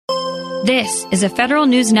This is a Federal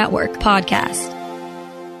News Network podcast.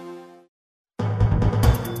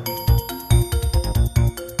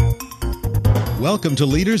 Welcome to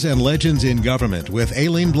Leaders and Legends in Government with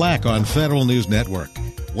Aileen Black on Federal News Network.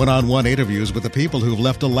 One-on-one interviews with the people who've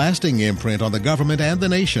left a lasting imprint on the government and the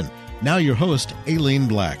nation. Now your host, Aileen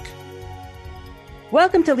Black.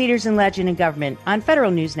 Welcome to Leaders and Legends in Government on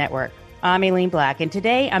Federal News Network. I'm Aileen Black, and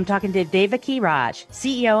today I'm talking to Devaki Raj,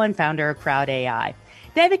 CEO and founder of Crowd AI.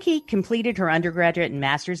 Devaki completed her undergraduate and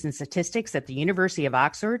master's in statistics at the University of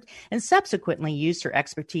Oxford and subsequently used her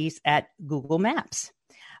expertise at Google Maps.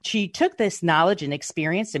 She took this knowledge and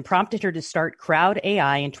experience and prompted her to start Crowd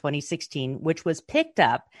AI in 2016, which was picked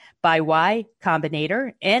up by Y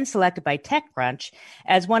Combinator and selected by TechCrunch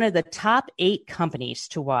as one of the top 8 companies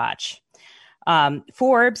to watch.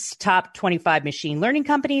 Forbes top 25 machine learning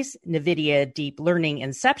companies, NVIDIA Deep Learning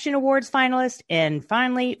Inception Awards finalist, and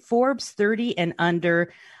finally, Forbes 30 and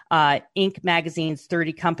Under, Inc. magazine's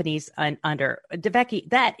 30 companies and under. Devaki,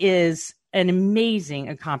 that is an amazing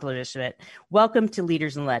accomplishment. Welcome to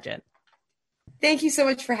Leaders and Legend. Thank you so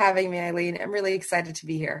much for having me, Aileen. I'm really excited to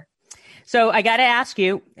be here. So I got to ask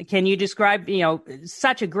you, can you describe,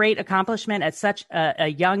 such a great accomplishment at such a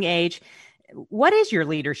young age? What is your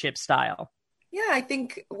leadership style? Yeah, I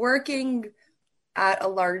think working at a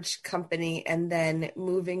large company and then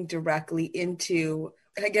moving directly into,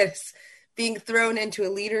 being thrown into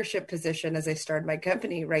a leadership position as I started my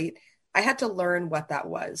company, right? I had to learn what that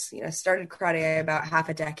was. I started Crowd AI about half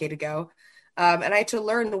a decade ago, and I had to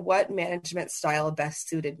learn what management style best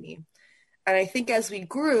suited me. And I think as we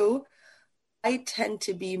grew, I tend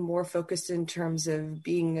to be more focused in terms of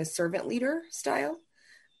being a servant leader style.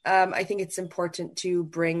 I think it's important to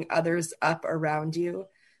bring others up around you,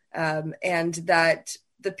 and that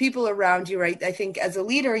the people around you, right? I think as a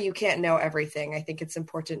leader, you can't know everything. I think it's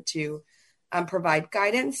important to provide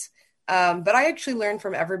guidance. But I actually learn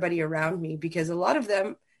from everybody around me because a lot of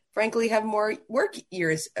them, frankly, have more work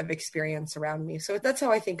years of experience around me. So that's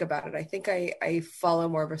how I think about it. I think I follow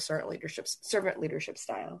more of a servant leadership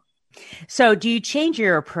style. So do you change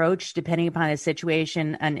your approach depending upon the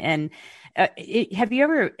situation? And have you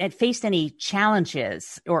ever faced any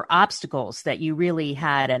challenges or obstacles that you really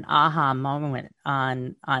had an aha moment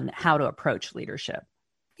on how to approach leadership?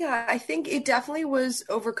 Yeah, I think it definitely was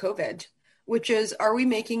over COVID, which is, are we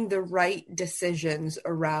making the right decisions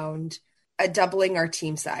around doubling our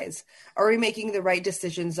team size? Are we making the right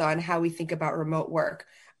decisions on how we think about remote work?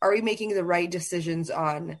 Are we making the right decisions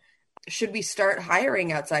on, should we start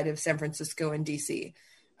hiring outside of San Francisco and DC?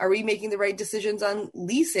 Are we making the right decisions on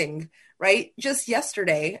leasing, right? Just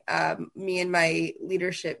yesterday, me and my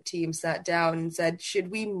leadership team sat down and said, should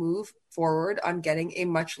we move forward on getting a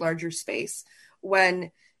much larger space when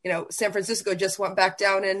San Francisco just went back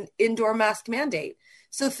down an indoor mask mandate.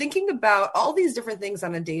 So thinking about all these different things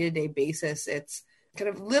on a day-to-day basis, it's kind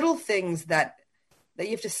of little things that you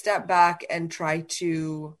have to step back and try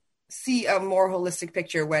to see a more holistic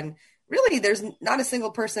picture when really there's not a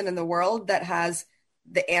single person in the world that has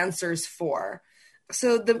the answers for.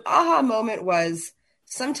 So the aha moment was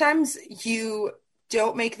sometimes you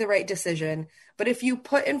don't make the right decision, but if you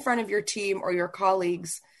put in front of your team or your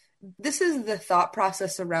colleagues, this is the thought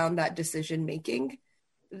process around that decision making,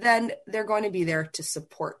 then they're going to be there to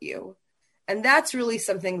support you. And that's really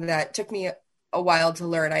something that took me a while to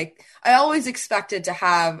learn. I always expected to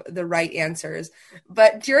have the right answers,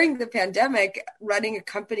 but during the pandemic, running a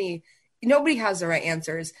company, nobody has the right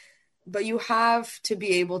answers, but you have to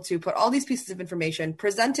be able to put all these pieces of information,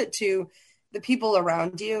 present it to the people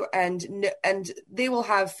around you, and they will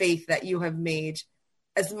have faith that you have made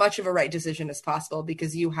as much of a right decision as possible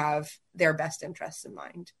because you have their best interests in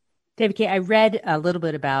mind. Devaki, I read a little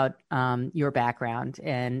bit about your background,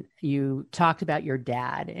 and you talked about your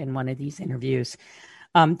dad in one of these interviews.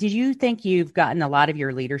 Did you think you've gotten a lot of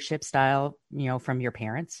your leadership style, from your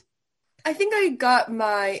parents? I think I got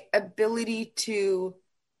my ability to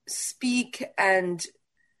speak and,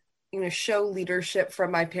 show leadership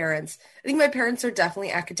from my parents. I think my parents are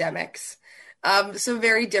definitely academics. So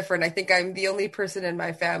very different. I think I'm the only person in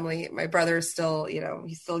my family. My brother is still,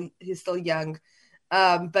 he's still young.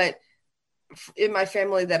 But in my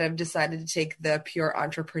family that have decided to take the pure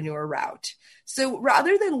entrepreneur route. So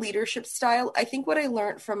rather than leadership style, I think what I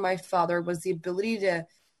learned from my father was the ability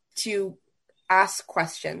to ask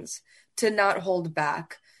questions, to not hold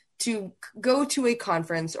back, to go to a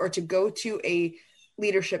conference or to go to a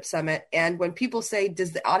leadership summit. And when people say,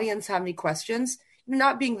 does the audience have any questions?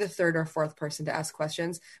 Not being the third or fourth person to ask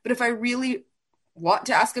questions, but if I really want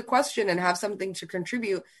to ask a question and have something to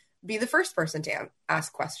contribute, be the first person to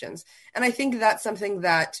ask questions. And I think that's something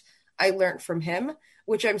that I learned from him.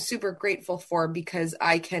 which I'm super grateful for because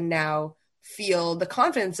I can now feel the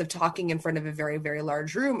confidence of talking in front of a very, very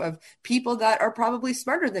large room of people that are probably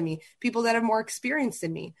smarter than me, people that have more experience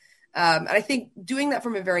than me. And I think doing that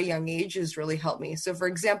from a very young age has really helped me. So, for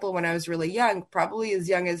example, when I was really young, probably as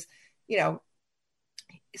young as,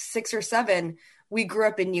 6 or 7, we grew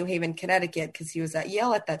up in New Haven, Connecticut, because he was at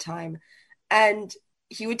Yale at that time. And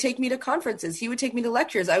he would take me to conferences. He would take me to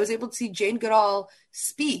lectures. I was able to see Jane Goodall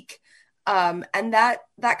speak. And that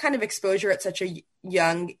kind of exposure at such a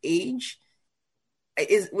young age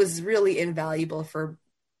was really invaluable for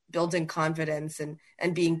building confidence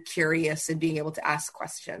and being curious and being able to ask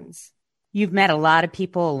questions. You've met a lot of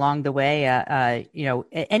people along the way.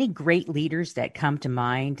 Any great leaders that come to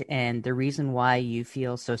mind and the reason why you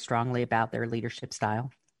feel so strongly about their leadership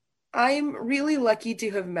style? I'm really lucky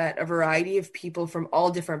to have met a variety of people from all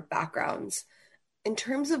different backgrounds. In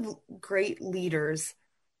terms of great leaders,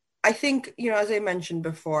 I think, as I mentioned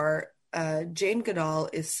before, Jane Goodall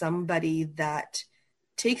is somebody that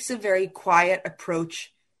takes a very quiet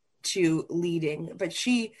approach to leading. But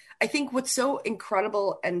I think what's so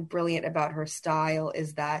incredible and brilliant about her style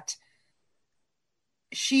is that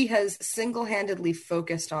she has single-handedly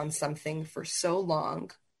focused on something for so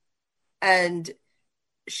long. And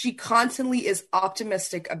she constantly is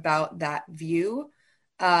optimistic about that view,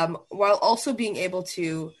 while also being able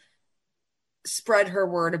to spread her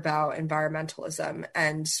word about environmentalism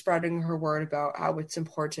and spreading her word about how it's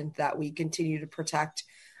important that we continue to protect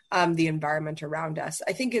the environment around us.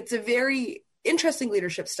 I think it's a very interesting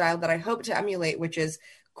leadership style that I hope to emulate, which is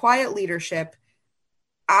quiet leadership,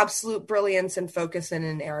 absolute brilliance and focus in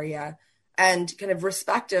an area, and kind of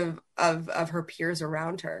respect of her peers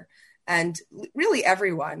around her. And really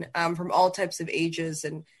everyone from all types of ages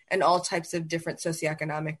and all types of different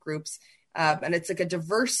socioeconomic groups. And it's like a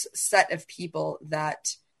diverse set of people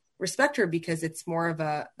that respect her because it's more of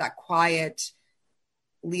that quiet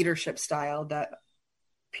leadership style that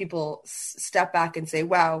people step back and say,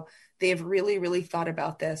 wow, they've really, really thought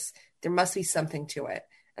about this. There must be something to it.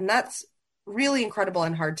 And that's really incredible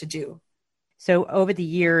and hard to do. So over the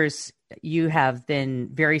years, you have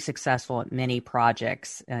been very successful at many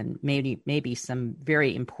projects and maybe some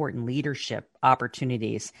very important leadership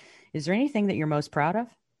opportunities. Is there anything that you're most proud of?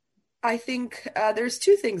 I think there's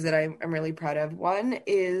 2 things that I'm really proud of. One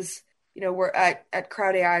is, we're at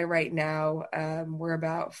Crowd AI right now. We're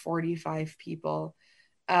about 45 people.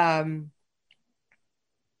 And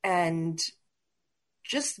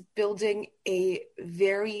just building a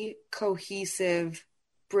very cohesive,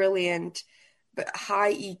 brilliant, but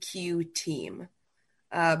high EQ team.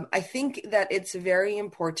 I think that it's very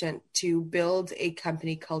important to build a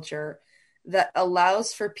company culture that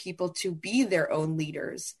allows for people to be their own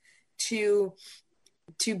leaders, to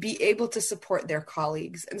be able to support their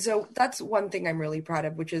colleagues. And so that's one thing I'm really proud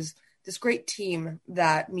of, which is this great team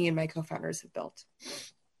that me and my co-founders have built.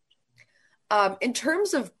 In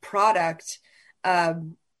terms of product,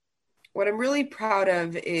 what I'm really proud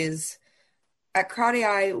of is at Crowd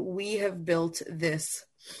AI, we have built this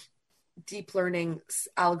deep learning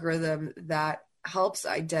algorithm that helps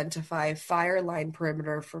identify fire line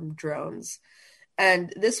perimeter from drones.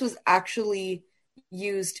 And this was actually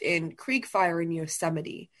used in Creek Fire in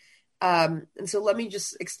Yosemite. And so let me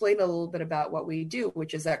just explain a little bit about what we do,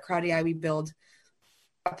 which is at Crowd AI, we build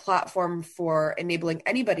a platform for enabling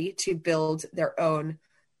anybody to build their own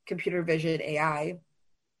computer vision AI.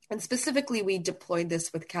 And specifically, we deployed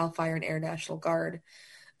this with CAL FIRE and Air National Guard.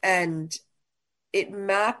 And it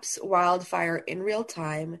maps wildfire in real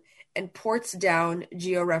time and ports down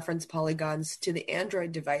georeference polygons to the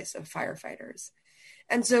Android device of firefighters.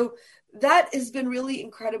 And so that has been really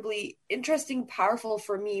incredibly interesting, powerful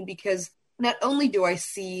for me, because not only do I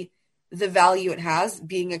see the value it has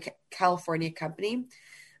being a California company,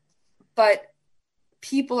 but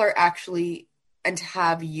people are actually and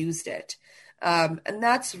have used it. And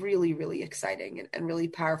that's really, really exciting and really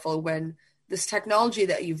powerful when this technology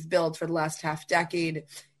that you've built for the last half decade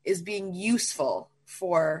is being useful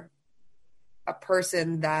for a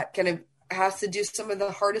person that kind of has to do some of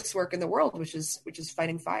the hardest work in the world, which is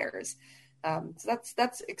fighting fires. So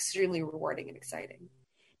that's extremely rewarding and exciting.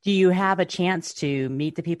 Do you have a chance to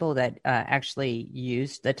meet the people that actually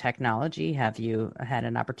use the technology? Have you had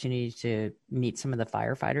an opportunity to meet some of the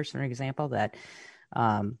firefighters, for example, that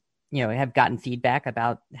have gotten feedback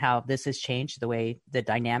about how this has changed the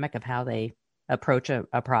dynamic of how they approach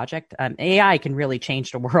a project? AI can really change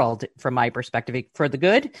the world from my perspective for the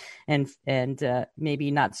good and maybe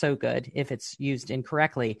not so good if it's used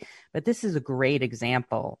incorrectly. But this is a great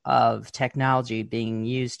example of technology being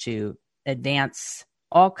used to advance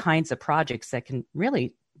all kinds of projects that can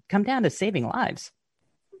really come down to saving lives.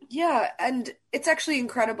 Yeah, and it's actually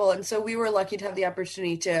incredible. And so we were lucky to have the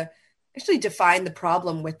opportunity to actually define the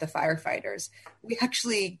problem with the firefighters. We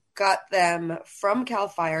actually got them from CAL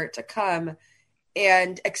FIRE to come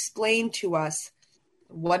and explain to us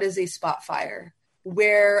what is a spot fire,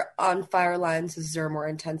 where on fire lines is there more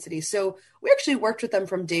intensity. So we actually worked with them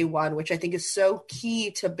from day one, which I think is so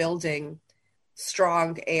key to building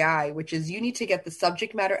strong AI, which is you need to get the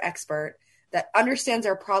subject matter expert that understands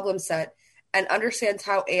our problem set and understands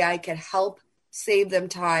how AI can help save them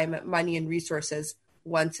time, money, and resources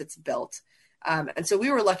once it's built. And so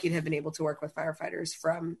we were lucky to have been able to work with firefighters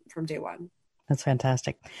from day one. That's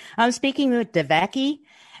fantastic. I'm speaking with Devaki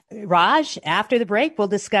Raj. After the break, we'll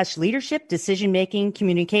discuss leadership, decision-making,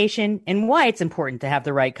 communication, and why it's important to have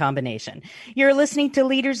the right combination. You're listening to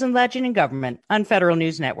Leaders in Legend and Government on Federal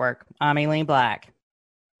News Network. I'm Aileen Black.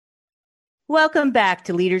 Welcome back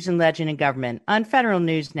to Leaders in Legend and Government on Federal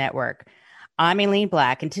News Network. I'm Aileen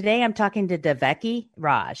Black, and today I'm talking to Devaki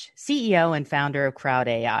Raj, CEO and founder of Crowd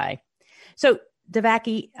AI. So,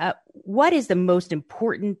 Devaki, what is the most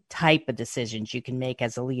important type of decisions you can make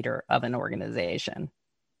as a leader of an organization?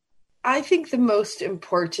 I think the most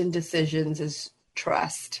important decisions is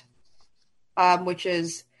trust, which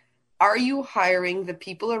is, are you hiring the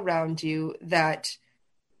people around you that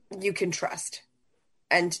you can trust?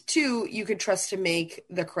 And two, you can trust to make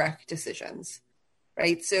the correct decisions,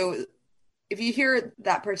 right? So if you hear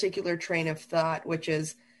that particular train of thought, which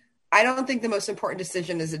is, I don't think the most important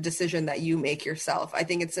decision is a decision that you make yourself. I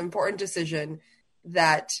think it's an important decision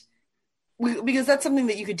because that's something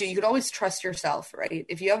that you could do. You could always trust yourself, right?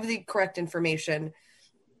 If you have the correct information,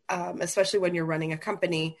 especially when you're running a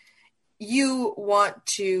company, you want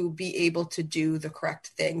to be able to do the correct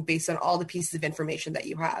thing based on all the pieces of information that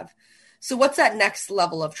you have. So what's that next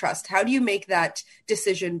level of trust? How do you make that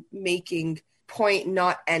decision-making point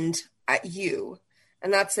not end at you?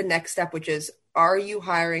 And that's the next step, which is, are you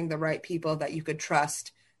hiring the right people that you could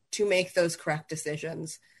trust to make those correct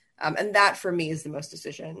decisions? And that, for me, is the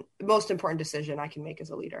most important decision I can make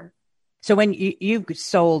as a leader. So when you've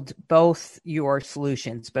sold both your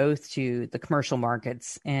solutions, both to the commercial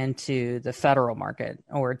markets and to the federal market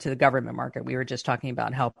or to the government market, we were just talking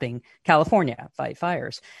about helping California fight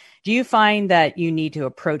fires. Do you find that you need to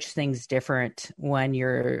approach things different when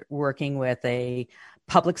you're working with a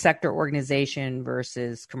public sector organization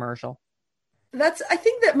versus commercial? I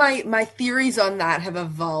think that my theories on that have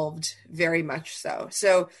evolved very much so.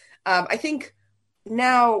 So I think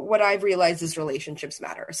now what I've realized is relationships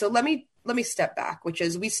matter. So let me step back, which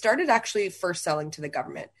is we started actually first selling to the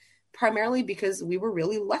government, primarily because we were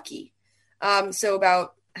really lucky. So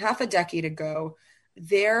about half a decade ago,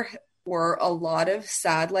 there were a lot of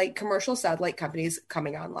commercial satellite companies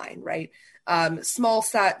coming online, right? Small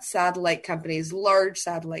satellite companies, large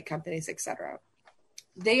satellite companies, et cetera.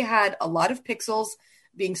 They had a lot of pixels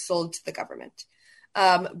being sold to the government.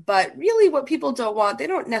 But really what people don't want, they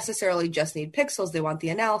don't necessarily just need pixels, they want the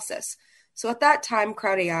analysis. So at that time,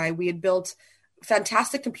 Crowd AI, we had built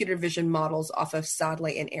fantastic computer vision models off of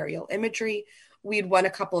satellite and aerial imagery. We had won a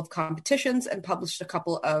couple of competitions and published a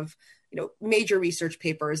couple of major research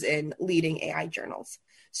papers in leading AI journals.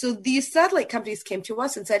 So these satellite companies came to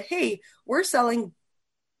us and said, hey, we're selling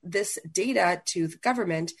this data to the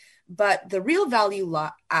government, but the real value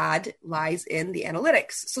add lies in the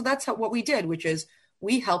analytics. So that's what we did, which is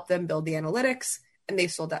we helped them build the analytics and they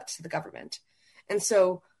sold that to the government. And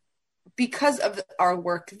so because of our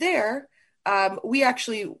work there, we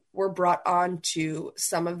actually were brought on to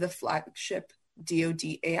some of the flagship DoD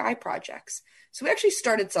AI projects. So we actually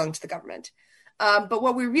started selling to the government. But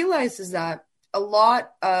what we realized is that a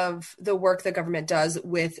lot of the work the government does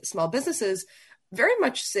with small businesses very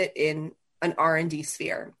much sit in an R&D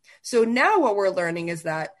sphere. So now what we're learning is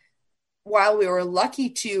that while we were lucky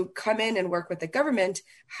to come in and work with the government,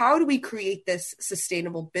 how do we create this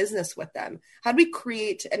sustainable business with them? How do we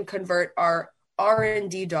create and convert our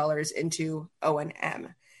R&D dollars into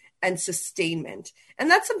O&M and sustainment? And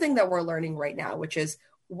that's something that we're learning right now, which is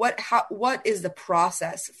what is the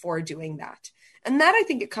process for doing that? And that, I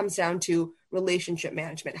think, it comes down to relationship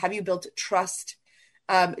management. Have you built trust?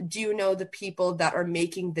 Do you know the people that are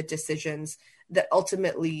making the decisions that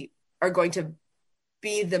ultimately are going to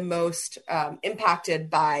be the most impacted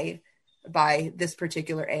by this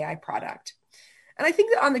particular AI product? And I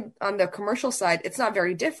think that on the commercial side, it's not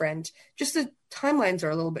very different. Just the timelines are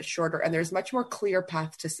a little bit shorter, and there's much more clear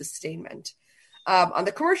path to sustainment. On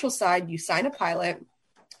the commercial side, you sign a pilot,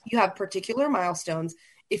 you have particular milestones.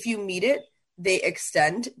 If you meet it, they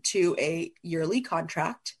extend to a yearly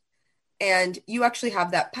contract, and you actually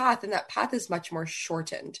have that path, and that path is much more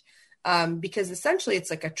shortened because essentially it's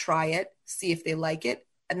like a try it, see if they like it,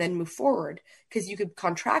 and then move forward, because you could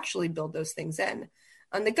contractually build those things in.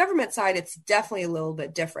 On the government side, it's definitely a little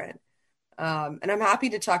bit different. And I'm happy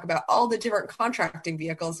to talk about all the different contracting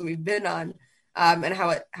vehicles that we've been on, and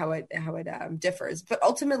how it differs. But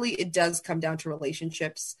ultimately, it does come down to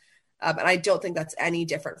relationships. And I don't think that's any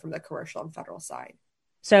different from the commercial and federal side.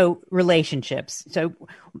 So relationships. So,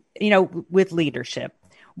 with leadership,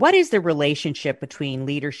 what is the relationship between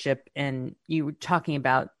leadership and you were talking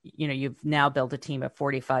about, you've now built a team of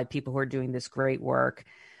 45 people who are doing this great work,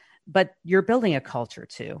 but you're building a culture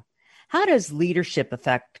too. How does leadership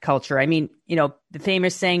affect culture? I mean, the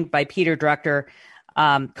famous saying by Peter Drucker,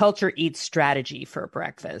 culture eats strategy for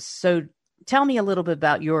breakfast. So tell me a little bit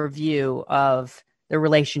about your view of the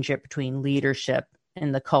relationship between leadership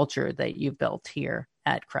and the culture that you've built here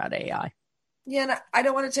at Crowd AI. Yeah, and I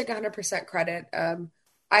don't want to take 100% credit.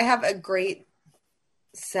 I have a great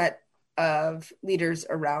set of leaders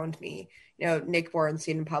around me. Nick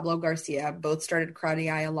Borenstein and Pablo Garcia both started Crowd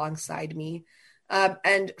AI alongside me.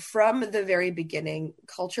 And from the very beginning,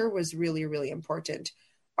 culture was really, really important.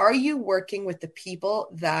 Are you working with the people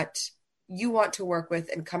that you want to work with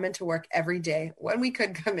and come into work every day when we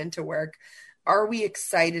could come into work? Are we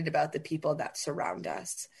excited about the people that surround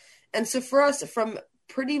us? And so for us, from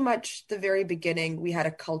pretty much the very beginning, we had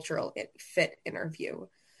a cultural fit interview.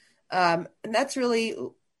 And that's really,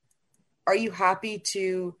 are you happy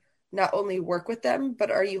to not only work with them,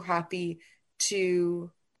 but are you happy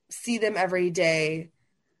to see them every day,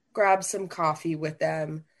 grab some coffee with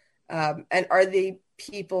them? And are they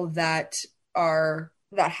people that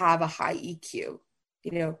have a high EQ?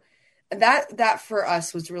 And that for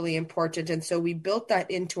us was really important. And so we built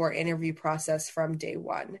that into our interview process from day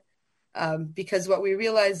one. Because what we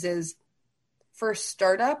realized is, for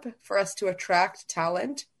startup, for us to attract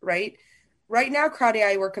talent, right now, Crowd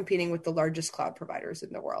AI, we're competing with the largest cloud providers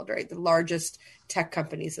in the world, right? The largest tech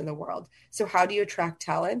companies in the world. So how do you attract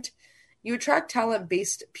talent? You attract talent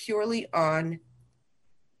based purely on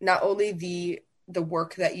not only the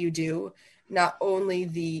work that you do, not only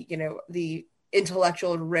the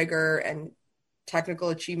intellectual rigor and technical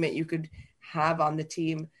achievement you could have on the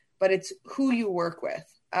team, but it's who you work with.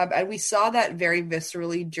 And we saw that very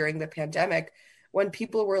viscerally during the pandemic when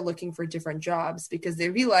people were looking for different jobs, because they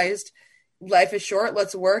realized life is short.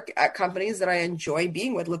 Let's work at companies that I enjoy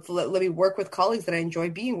being with. Let me work with colleagues that I enjoy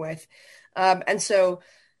being with. And so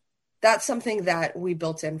that's something that we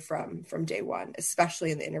built in from day one,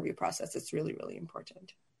 especially in the interview process. It's really, really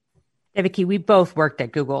important. Devaki, we both worked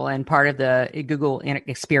at Google, and part of the Google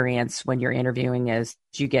experience when you're interviewing is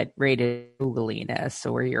you get rated Googliness,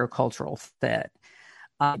 or your cultural fit.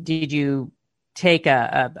 Did you take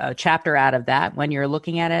a chapter out of that when you're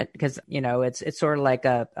looking at it? Because, it's sort of like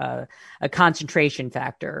a concentration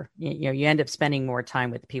factor. You end up spending more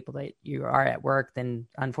time with the people that you are at work than,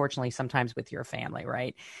 unfortunately, sometimes with your family,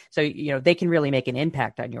 right? So, they can really make an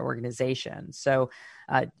impact on your organization. So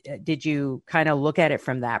did you kind of look at it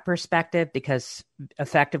from that perspective? Because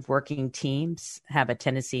effective working teams have a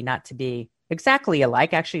tendency not to be exactly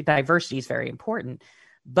alike. Actually, diversity is very important,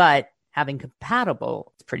 but having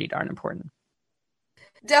compatible is pretty darn important.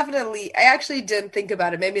 Definitely. I actually didn't think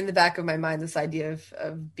about it. Maybe in the back of my mind, this idea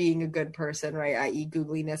of being a good person, right? I.e.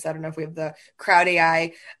 googliness. I don't know if we have the Crowd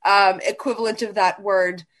AI equivalent of that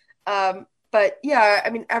word. But yeah, I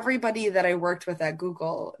mean, everybody that I worked with at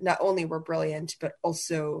Google not only were brilliant, but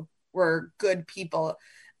also were good people.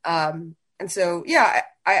 And so, yeah,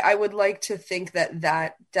 I would like to think that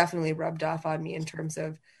definitely rubbed off on me in terms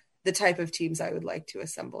of the type of teams I would like to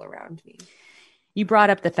assemble around me. You brought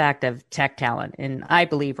up the fact of tech talent, and I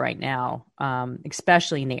believe right now,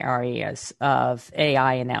 especially in the areas of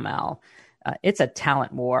AI and ML, it's a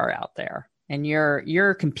talent war out there, and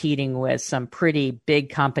you're competing with some pretty big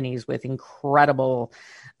companies with incredible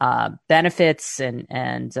benefits,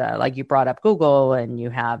 and like you brought up Google, and you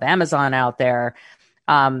have Amazon out there.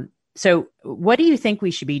 So what do you think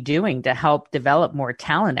we should be doing to help develop more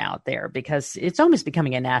talent out there? Because it's almost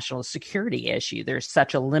becoming a national security issue. There's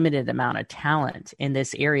such a limited amount of talent in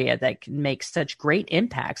this area that can make such great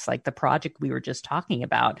impacts, like the project we were just talking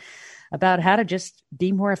about how to just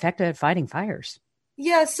be more effective at fighting fires.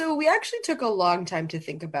 Yeah, so we actually took a long time to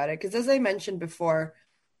think about it, because as I mentioned before,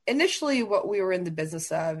 initially what we were in the business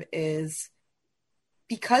of is,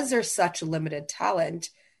 because there's such limited talent,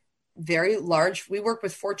 very large. We work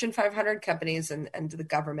with Fortune 500 companies and the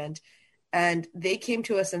government, and they came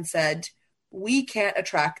to us and said, we can't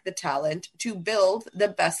attract the talent to build the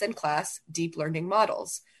best in class deep learning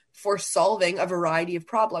models for solving a variety of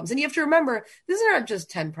problems. And you have to remember, this is not just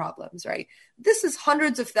 10 problems, right? This is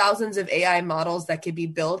hundreds of thousands of AI models that could be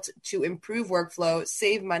built to improve workflow,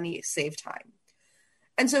 save money, save time.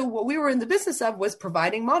 And so what we were in the business of was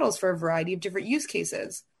providing models for a variety of different use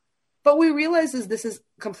cases. But we realized is this is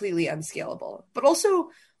completely unscalable. But also,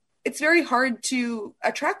 it's very hard to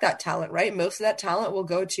attract that talent, right? Most of that talent will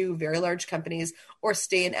go to very large companies or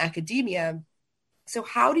stay in academia. So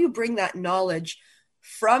how do you bring that knowledge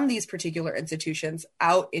from these particular institutions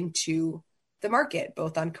out into the market,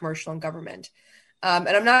 both on commercial and government? And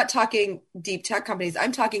I'm not talking deep tech companies.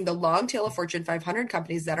 I'm talking the long tail of Fortune 500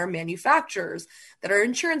 companies that are manufacturers, that are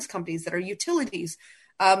insurance companies, that are utilities,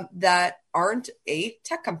 that aren't a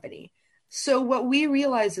tech company. So what we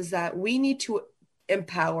realize is that we need to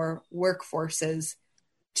empower workforces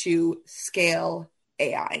to scale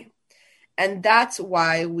AI. And that's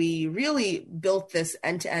why we really built this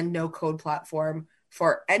end-to-end no-code platform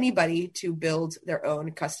for anybody to build their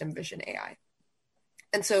own custom vision AI.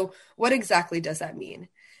 And so what exactly does that mean?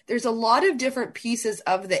 There's a lot of different pieces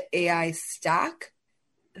of the AI stack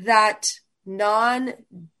that non-PhD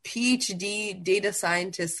data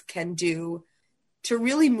scientists can do to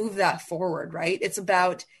really move that forward, right? It's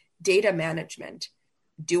about data management.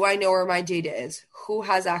 Do I know where my data is? Who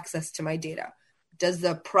has access to my data? Does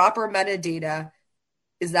the proper metadata,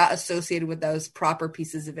 is that associated with those proper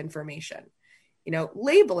pieces of information?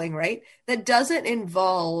 Labeling, right? That doesn't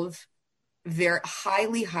involve very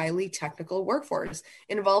highly technical workforce.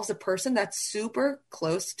 It involves a person that's super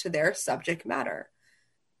close to their subject matter.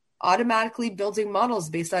 Automatically building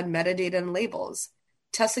models based on metadata and labels.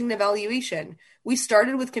 Testing and evaluation. We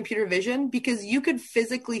started with computer vision because you could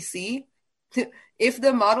physically see if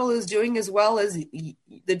the model is doing as well as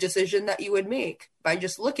the decision that you would make by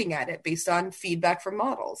just looking at it based on feedback from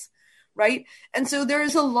models, right? And so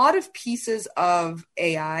there's a lot of pieces of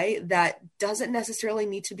AI that doesn't necessarily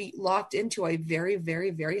need to be locked into a very, very,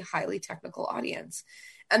 very highly technical audience.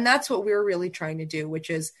 And that's what we're really trying to do, which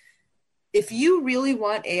is if you really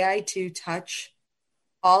want AI to touch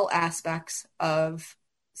all aspects of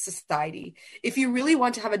society, if you really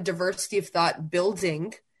want to have a diversity of thought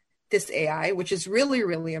building this AI, which is really,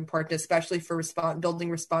 really important, especially for building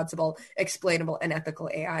responsible, explainable, and ethical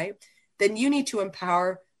AI, then you need to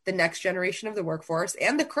empower the next generation of the workforce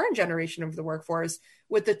and the current generation of the workforce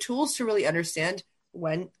with the tools to really understand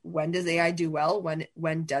when does AI do well,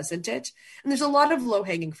 when doesn't it? And there's a lot of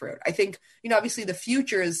low-hanging fruit. I think, obviously the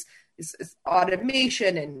future is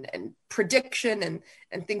automation and prediction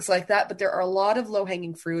and things like that. But there are a lot of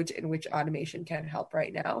low-hanging fruit in which automation can help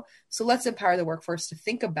right now. So let's empower the workforce to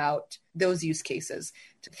think about those use cases,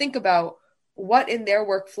 to think about what in their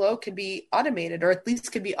workflow could be automated or at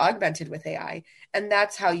least could be augmented with AI. And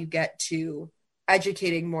that's how you get to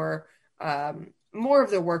educating more of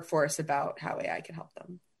the workforce about how AI can help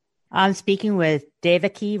them. I'm speaking with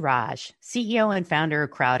Devaki Raj, CEO and founder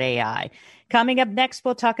of Crowd AI. Coming up next,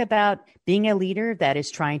 we'll talk about being a leader that is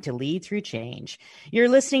trying to lead through change. You're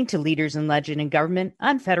listening to Leaders in Legend and Government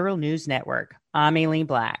on Federal News Network. I'm Aileen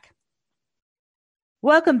Black.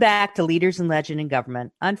 Welcome back to Leaders in Legend and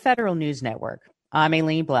Government on Federal News Network. I'm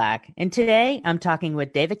Aileen Black, and today I'm talking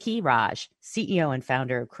with Devaki Raj, CEO and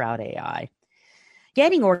founder of Crowd AI.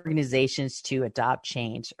 Getting organizations to adopt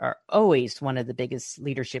change are always one of the biggest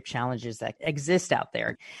leadership challenges that exist out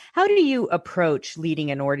there. How do you approach leading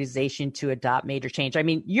an organization to adopt major change? I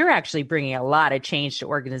mean, you're actually bringing a lot of change to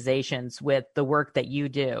organizations with the work that you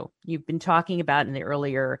do. You've been talking about in the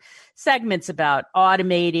earlier segments about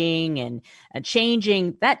automating and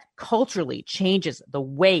changing. That culturally changes the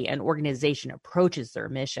way an organization approaches their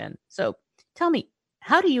mission. So tell me,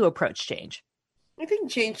 how do you approach change? I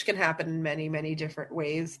think change can happen in many, many different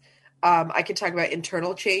ways. I can talk about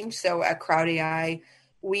internal change. So at Crowd AI,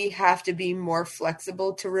 we have to be more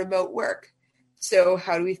flexible to remote work. So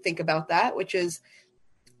how do we think about that? Which is,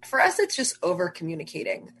 for us, it's just over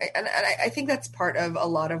communicating. And I think that's part of a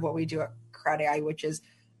lot of what we do at Crowd AI, which is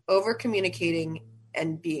over communicating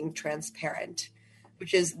and being transparent,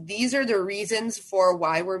 which is these are the reasons for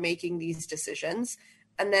why we're making these decisions.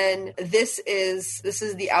 And then this is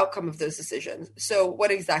the outcome of those decisions. So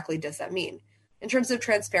what exactly does that mean? In terms of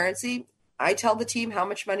transparency, I tell the team how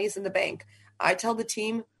much money is in the bank. I tell the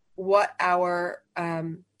team what our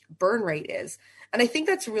burn rate is. And I think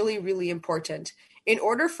that's really, really important. In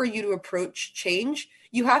order for you to approach change,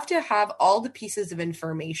 you have to have all the pieces of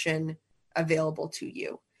information available to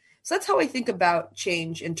you. So that's how I think about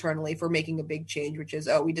change internally if we're making a big change, which is,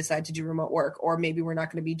 we decide to do remote work, or maybe we're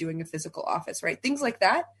not going to be doing a physical office, right? Things like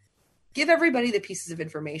that. Give everybody the pieces of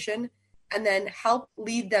information and then help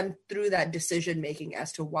lead them through that decision-making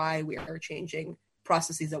as to why we are changing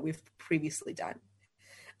processes that we've previously done.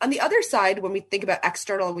 On the other side, when we think about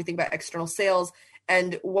external sales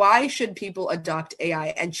and why should people adopt AI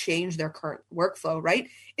and change their current workflow, right?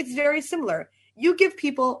 It's very similar. You give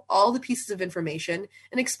people all the pieces of information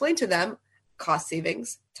and explain to them cost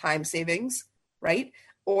savings, time savings, right?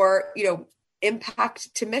 Or,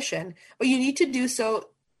 impact to mission. But you need to do so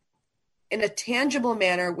in a tangible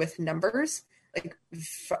manner with numbers, like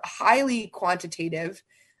highly quantitative,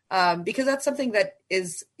 because that's something that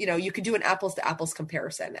is, you could do an apples to apples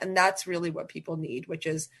comparison. And that's really what people need, which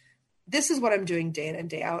is, this is what I'm doing day in and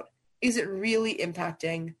day out. Is it really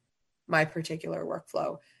impacting my particular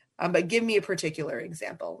workflow? But give me a particular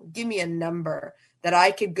example. Give me a number that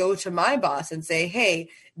I could go to my boss and say, hey,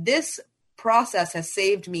 this process has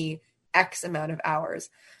saved me X amount of hours.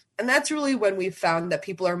 And that's really when we've found that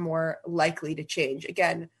people are more likely to change.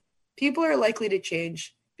 Again, people are likely to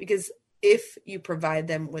change because if you provide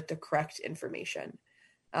them with the correct information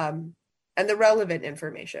and the relevant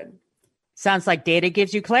information. Sounds like data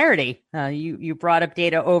gives you clarity. You brought up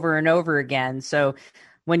data over and over again. So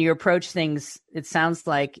when you approach things, it sounds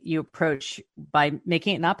like you approach by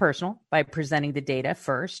making it not personal, by presenting the data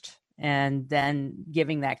first, and then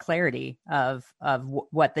giving that clarity of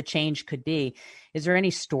what the change could be. Is there any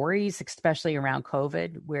stories, especially around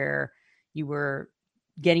COVID, where you were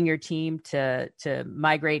getting your team to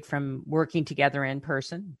migrate from working together in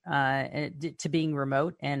person to being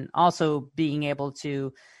remote, and also being able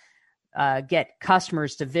to get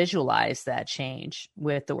customers to visualize that change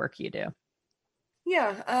with the work you do?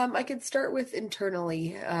 Yeah, I could start with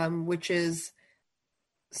internally, which is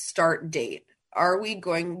start date. Are we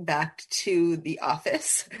going back to the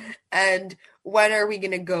office? And when are we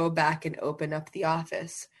going to go back and open up the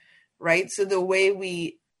office? Right? So the way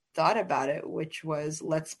we thought about it, which was,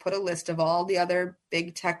 let's put a list of all the other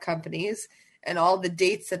big tech companies and all the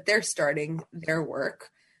dates that they're starting their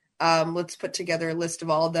work. Let's put together a list of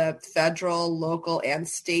all the federal, local, and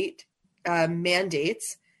state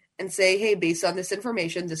mandates and say, hey, based on this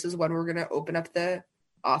information, this is when we're going to open up the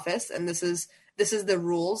office, and this is the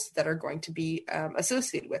rules that are going to be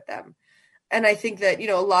associated with them. And I think that,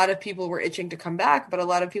 a lot of people were itching to come back, but a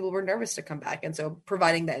lot of people were nervous to come back. And so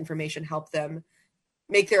providing that information helped them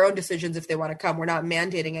make their own decisions if they want to come. We're not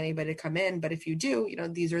mandating anybody to come in, but if you do,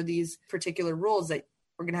 these are these particular rules that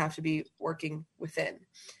we're going to have to be working within.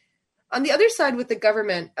 On the other side with the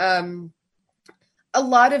government, a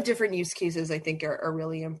lot of different use cases I think are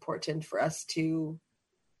really important for us to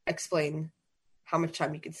explain how much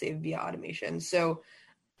time you could save via automation. So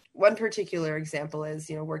one particular example is,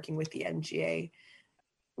 working with the NGA.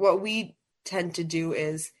 What we tend to do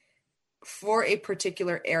is, for a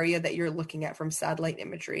particular area that you're looking at from satellite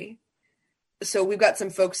imagery. So we've got some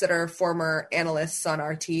folks that are former analysts on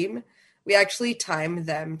our team. We actually time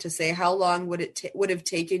them to say, how long would it would have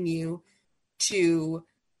taken you to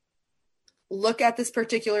look at this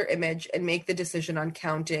particular image and make the decision on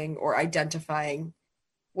counting or identifying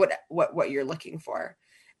what you're looking for.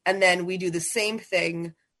 And then we do the same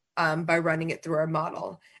thing by running it through our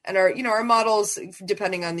model. And our models,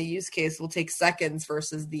 depending on the use case, will take seconds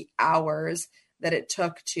versus the hours that it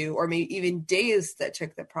took to, or maybe even days that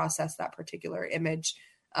took to process that particular image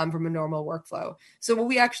from a normal workflow. So what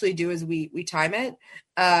we actually do is we time it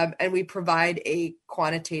and we provide a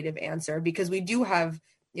quantitative answer, because we do have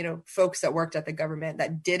folks that worked at the government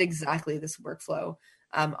that did exactly this workflow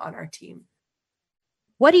on our team.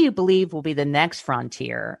 What do you believe will be the next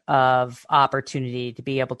frontier of opportunity to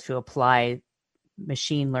be able to apply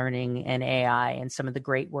machine learning and AI and some of the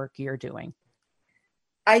great work you're doing?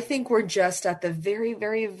 I think we're just at the very,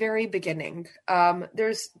 very, very beginning.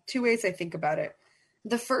 There's two ways I think about it.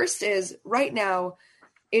 The first is, right now,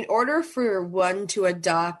 in order for one to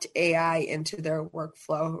adopt AI into their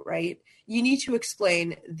workflow, right, you need to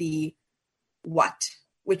explain the what,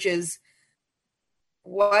 which is,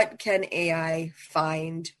 what can AI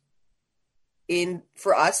find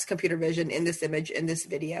for us, computer vision, in this image, in this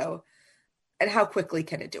video, and how quickly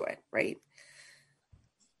can it do it, right?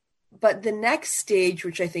 But the next stage,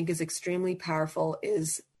 which I think is extremely powerful,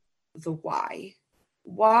 is the why.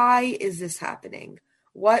 Why is this happening?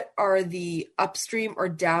 What are the upstream or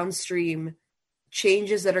downstream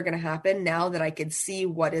changes that are going to happen now that I can see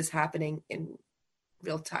what is happening in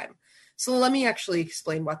real time? So let me actually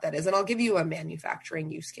explain what that is. And I'll give you a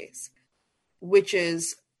manufacturing use case, which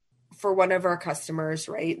is for one of our customers,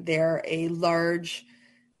 right? They're a large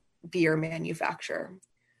beer manufacturer.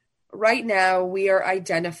 Right now, we are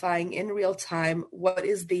identifying in real time what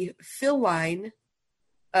is the fill line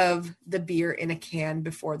of the beer in a can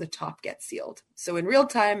before the top gets sealed. So in real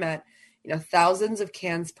time, at thousands of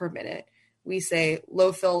cans per minute, we say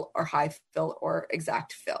low fill or high fill or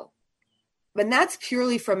exact fill. And that's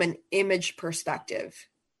purely from an image perspective.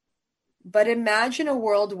 But imagine a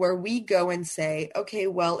world where we go and say, okay,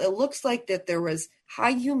 well, it looks like that there was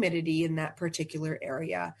high humidity in that particular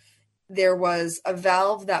area. There was a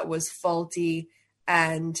valve that was faulty,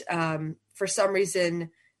 and for some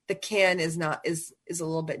reason the can is a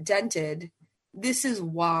little bit dented. This is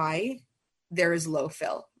why there is low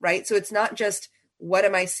fill, right? So it's not just what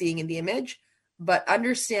am I seeing in the image, but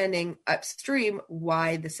understanding upstream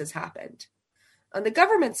why this has happened. On the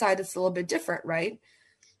government side, it's a little bit different, right?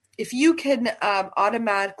 If you can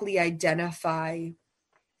automatically identify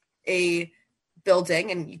a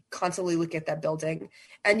building and you constantly look at that building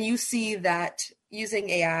and you see that using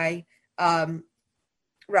AI,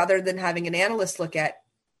 rather than having an analyst look at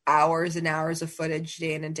hours and hours of footage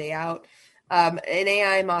day in and day out, an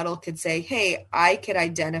AI model could say, hey, I could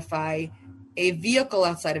identify a vehicle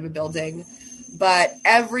outside of a building, but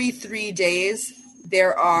every 3 days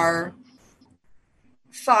there are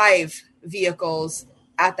 5 vehicles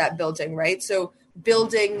at that building, right? So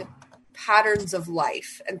building patterns of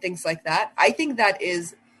life and things like that. I think that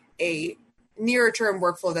is a nearer term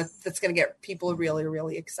workflow that's going to get people really,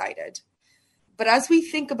 really excited. But as we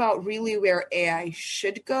think about really where AI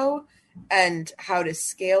should go and how to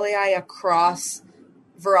scale AI across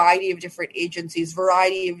variety of different agencies,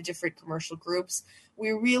 variety of different commercial groups,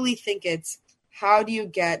 we really think it's how do you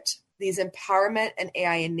get these empowerment and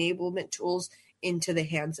AI enablement tools into the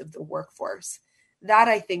hands of the workforce? That,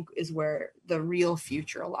 I think, is where the real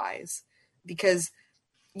future lies, because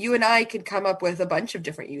you and I could come up with a bunch of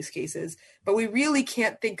different use cases, but we really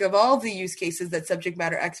can't think of all the use cases that subject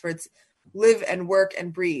matter experts live and work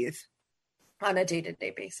and breathe on a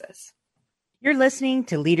day-to-day basis. You're listening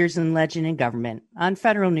to Leaders in Legend in Government on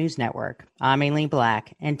Federal News Network. I'm Aileen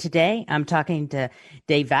Black, and today I'm talking to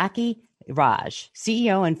Devaki Raj,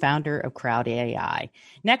 CEO and founder of Crowd AI.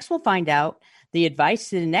 Next, we'll find out the advice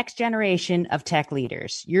to the next generation of tech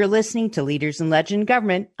leaders. You're listening to Leaders in Legend in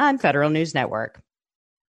Government on Federal News Network.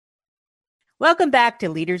 Welcome back to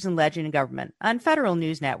Leaders in Legend in Government on Federal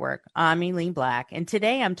News Network. I'm Aileen Black, and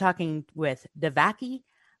today I'm talking with Devaki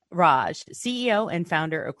Raj, CEO and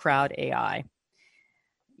founder of Crowd AI.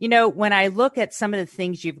 You know, when I look at some of the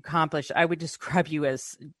things you've accomplished, I would describe you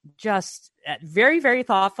as just very, very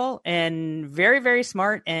thoughtful and very, very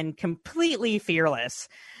smart and completely fearless.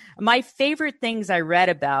 My favorite things I read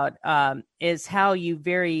about is how you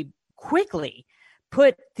very quickly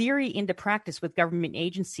put theory into practice with government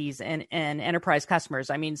agencies and enterprise customers.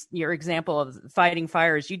 I mean, your example of fighting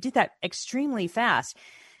fires, you did that extremely fast.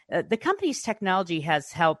 The company's technology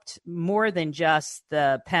has helped more than just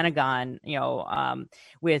the Pentagon,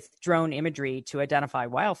 with drone imagery to identify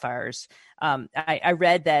wildfires. I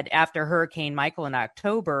read that after Hurricane Michael in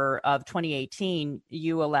October of 2018,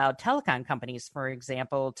 you allowed telecom companies, for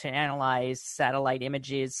example, to analyze satellite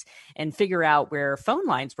images and figure out where phone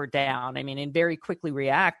lines were down. I mean, and very quickly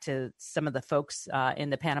react to some of the folks in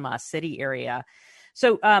the Panama City area.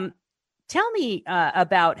 So, tell me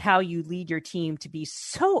about how you lead your team to be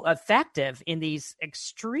so effective in these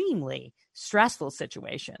extremely stressful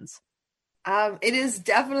situations. It is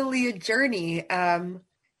definitely a journey.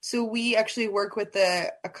 So we actually work with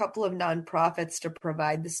a couple of nonprofits to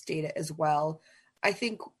provide this data as well. I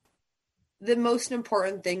think the most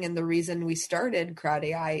important thing and the reason we started Crowd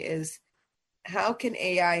AI is how can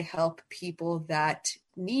AI help people that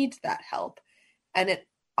need that help? And it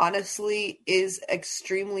honestly is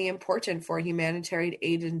extremely important for humanitarian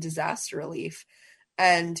aid and disaster relief.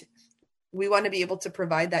 And we want to be able to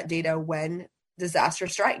provide that data when disaster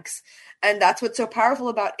strikes. And that's what's so powerful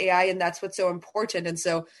about AI, and that's what's so important. And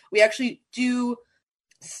so we actually do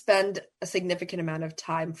spend a significant amount of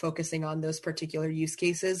time focusing on those particular use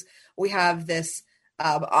cases. We have this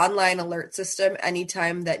online alert system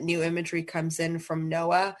anytime that new imagery comes in from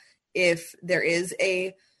NOAA, if there is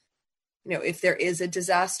a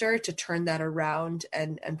disaster, to turn that around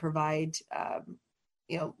and provide,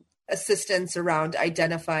 assistance around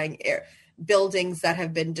identifying buildings that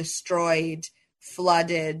have been destroyed,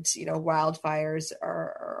 flooded, wildfires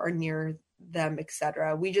are near them,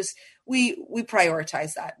 etc. We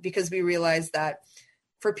prioritize that because we realize that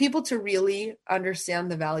for people to really understand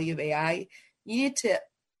the value of AI, you need to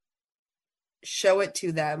show it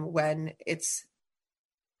to them when it's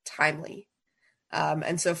timely.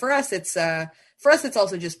 And so for us, it's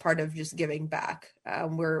also just part of just giving back.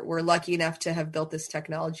 We're lucky enough to have built this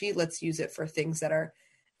technology. Let's use it for things that are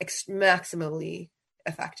maximally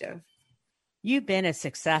effective. You've been a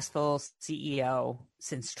successful CEO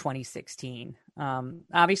since 2016.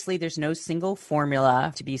 Obviously, there's no single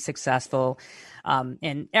formula to be successful.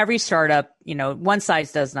 And every startup, one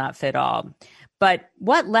size does not fit all. But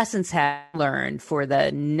what lessons have you learned for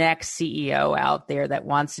the next CEO out there that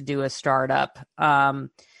wants to do a startup?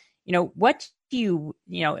 What do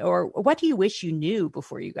what do you wish you knew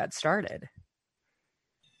before you got started?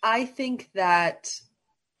 I think that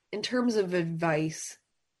in terms of advice,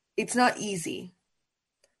 it's not easy.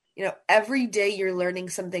 Every day you're learning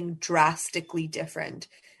something drastically different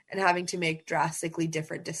and having to make drastically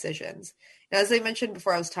different decisions. Now, as I mentioned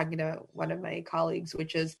before, I was talking to one of my colleagues,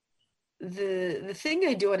 which is the thing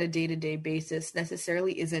I do on a day-to-day basis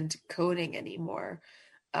necessarily isn't coding anymore.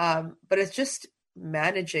 But it's just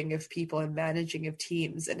managing of people and managing of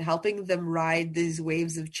teams and helping them ride these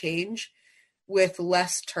waves of change with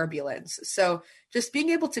less turbulence. So just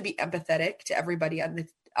being able to be empathetic to everybody on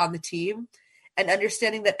the team and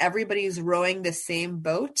understanding that everybody is rowing the same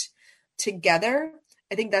boat together.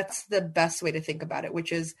 I think that's the best way to think about it,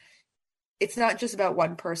 which is it's not just about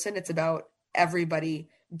one person. It's about everybody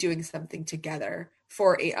doing something together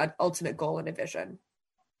for an ultimate goal and a vision.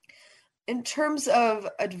 In terms of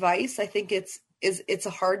advice, I think it's a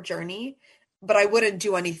hard journey, but I wouldn't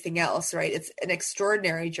do anything else, right? It's an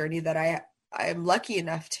extraordinary journey that I am lucky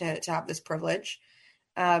enough to have this privilege.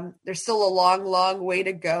 There's still a long, long way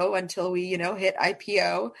to go until we, hit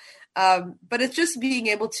IPO. But it's just being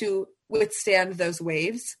able to withstand those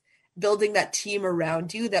waves, building that team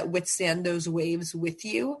around you that withstand those waves with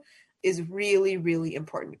you is really, really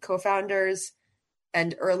important. Co-founders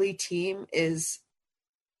and early team is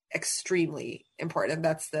extremely important.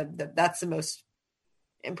 That's the most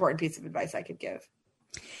important piece of advice I could give.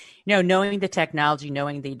 Knowing the technology,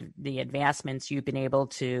 knowing the advancements you've been able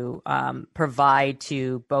to provide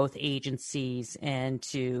to both agencies and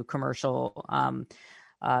to commercial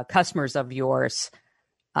customers of yours.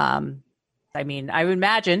 I would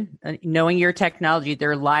imagine, knowing your technology,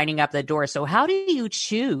 they're lining up the door. So how do you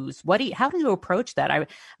choose? How do you approach that? I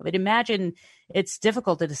would imagine it's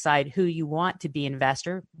difficult to decide who you want to be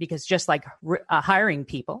investor, because just like hiring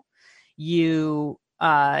people, you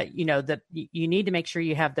need to make sure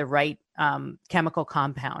you have the right chemical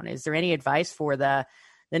compound. Is there any advice for the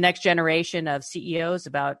next generation of CEOs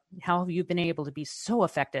about how you've been able to be so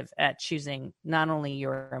effective at choosing not only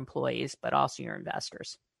your employees, but also your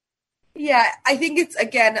investors? Yeah, I think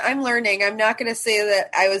I'm learning. I'm not going to say that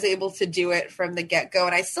I was able to do it from the get-go,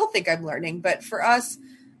 and I still think I'm learning. But for us,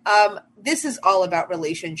 this is all about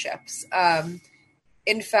relationships.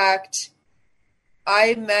 In fact,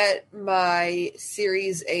 I met my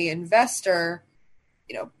Series A investor,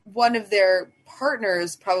 one of their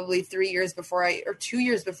partners probably 2 years before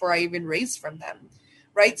I even raised from them,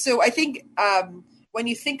 right? So I think when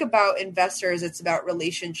you think about investors, it's about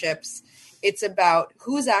relationships. It's about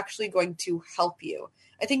who's actually going to help you.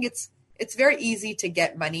 I think it's very easy to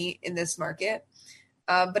get money in this market,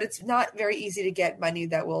 but it's not very easy to get money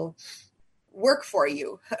that will work for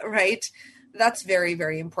you, right? That's very,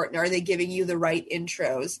 very important. Are they giving you the right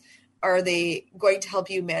intros? Are they going to help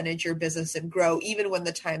you manage your business and grow even when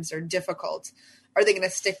the times are difficult? Are they going to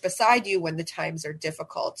stick beside you when the times are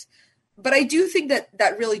difficult? But I do think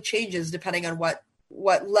that really changes depending on what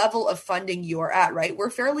level of funding you're at, right? We're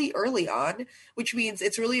fairly early on, which means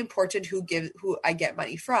it's really important who I get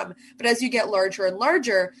money from. But as you get larger and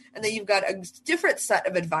larger, and then you've got a different set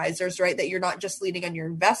of advisors, right? That you're not just leaning on your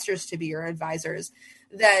investors to be your advisors,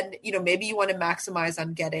 then, maybe you want to maximize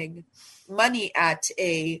on getting money at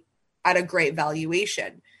a great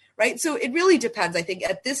valuation, right? So it really depends. I think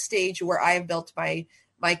at this stage where I have built my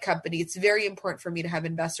company, it's very important for me to have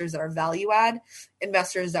investors that are value add,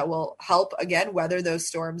 investors that will help, again, weather those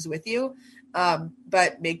storms with you,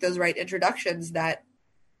 but make those right introductions that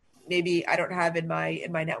maybe I don't have in my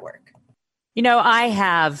network. I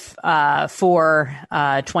have 4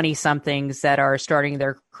 20-somethings that are starting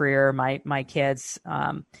their career, my kids.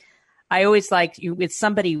 I always like with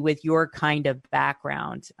somebody with your kind of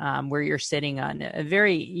background, where you're sitting on a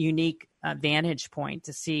very unique vantage point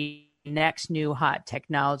to see next new hot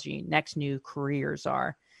technology, next new careers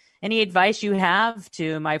are. Any advice you have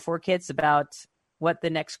to my 4 kids about what the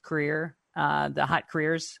next career, the hot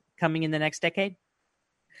careers coming in the next decade?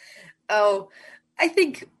 Oh, I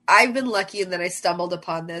think I've been lucky in that I stumbled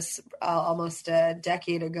upon this almost a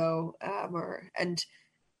decade ago,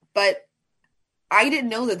 but I didn't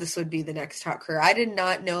know that this would be the next hot career. I did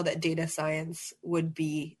not know that data science would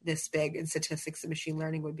be this big and statistics and machine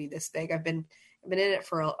learning would be this big. I've been in it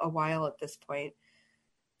for a while at this point.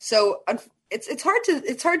 So it's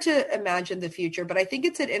hard to imagine the future, but I think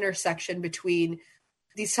it's an intersection between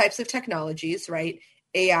these types of technologies, right?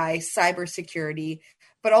 AI, cybersecurity,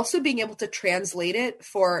 but also being able to translate it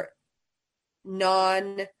for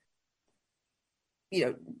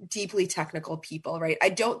deeply technical people, right? I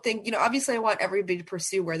don't think, obviously I want everybody to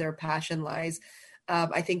pursue where their passion lies.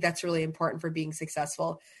 I think that's really important for being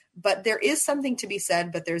successful. But there is something to be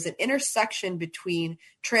said, but there's an intersection between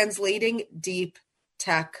translating deep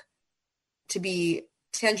tech to be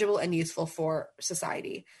tangible and useful for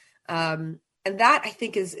society. And that, I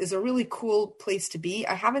think, is a really cool place to be.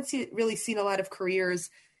 I haven't really seen a lot of careers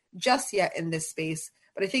just yet in this space,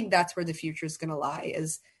 but I think that's where the future is going to lie,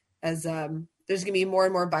 as there's going to be more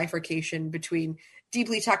and more bifurcation between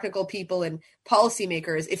deeply technical people and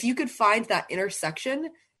policymakers. If you could find that intersection,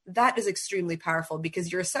 that is extremely powerful,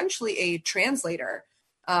 because you're essentially a translator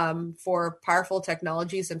for powerful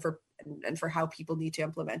technologies and for how people need to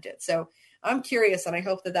implement it. So I'm curious, and I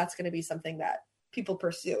hope that that's going to be something that people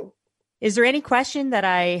pursue. Is there any question that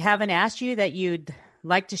I haven't asked you that you'd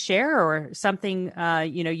like to share, or something,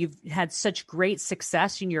 you've had such great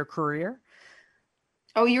success in your career?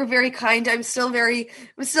 Oh, you're very kind. I'm still very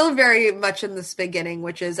much in this beginning,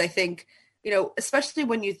 which is, I think, especially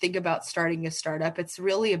when you think about starting a startup, it's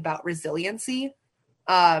really about resiliency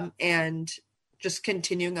and just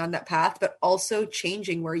continuing on that path, but also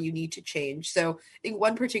changing where you need to change. So I think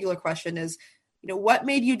one particular question is, what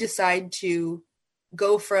made you decide to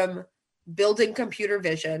go from building computer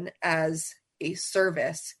vision as a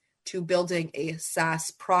service to building a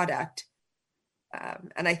SaaS product?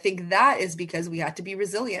 And I think that is because we had to be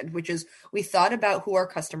resilient, which is, we thought about who our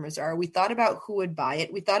customers are. We thought about who would buy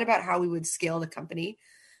it. We thought about how we would scale the company.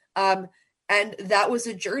 And that was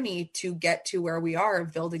a journey to get to where we are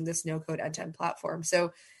of building this no-code end-to-end platform.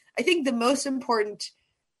 So I think the most important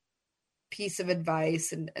piece of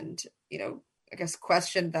advice and I guess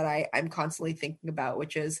question that I'm constantly thinking about,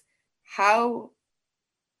 which is how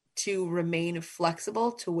to remain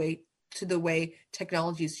flexible to the way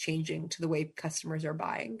technology is changing, to the way customers are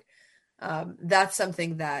buying. That's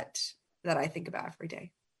something that I think about every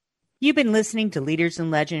day. You've been listening to Leaders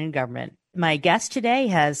in Legend in Government. My guest today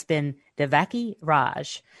has been Devaki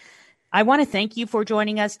Raj. I want to thank you for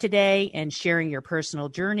joining us today and sharing your personal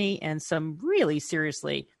journey and some really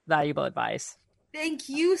seriously valuable advice. Thank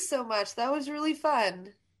you so much. That was really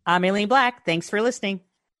fun. I'm Aileen Black. Thanks for listening.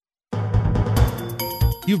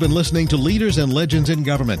 You've been listening to Leaders and Legends in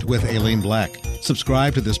Government with Aileen Black.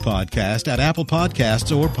 Subscribe to this podcast at Apple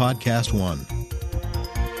Podcasts or Podcast One.